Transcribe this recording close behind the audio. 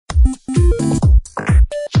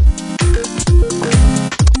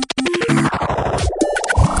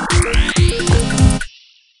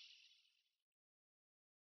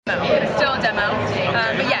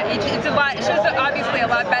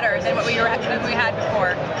than we had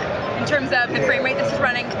before. In terms of the frame rate, this is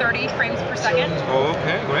running 30 frames per second. Oh,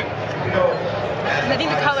 okay, great. And I think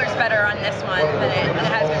the color's better on this one than it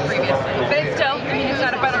has been previously. But it's still, I mean, it's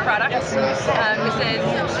not a better product.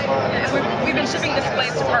 We've been shipping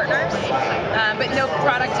displays to partners, but no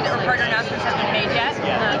product or partner announcements have been made yet.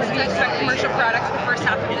 We expect commercial products the first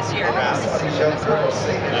half of this year.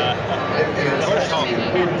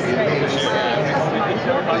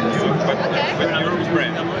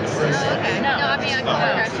 No, I mean, it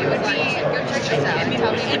would be, go check this out.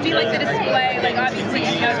 It'd be like the display, like obviously,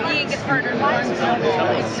 you know, he gets partnered with Barnes &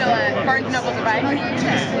 Noble. It's still a Barnes & Noble device.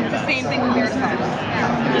 It's the same thing with Mirasol.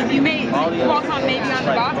 Qualcomm may be on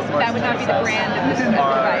the box, but that would not be the brand of the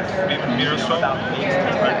device. Mirasol?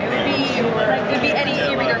 It would be any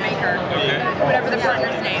e-reader maker, whatever the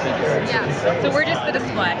partner's name. Yeah. So we're just the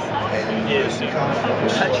display.